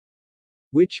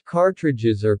Which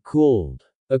cartridges are cooled?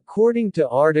 According to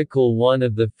Article 1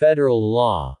 of the Federal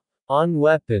Law on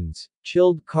Weapons,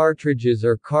 chilled cartridges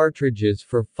are cartridges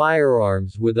for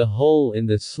firearms with a hole in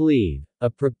the sleeve, a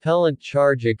propellant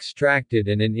charge extracted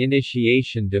and an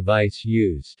initiation device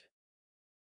used.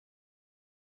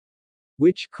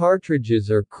 Which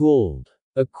cartridges are cooled?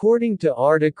 According to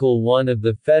Article 1 of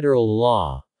the Federal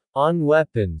Law on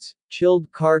Weapons,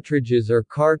 chilled cartridges are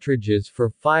cartridges for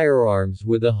firearms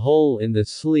with a hole in the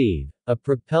sleeve, a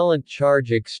propellant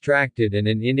charge extracted and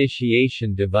an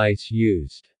initiation device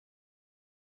used.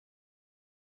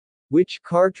 Which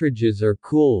cartridges are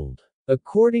cooled?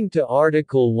 According to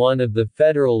Article 1 of the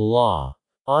Federal Law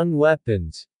on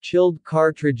Weapons, chilled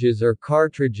cartridges are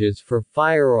cartridges for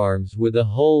firearms with a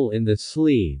hole in the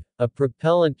sleeve, a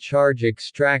propellant charge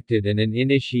extracted and an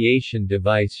initiation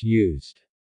device used.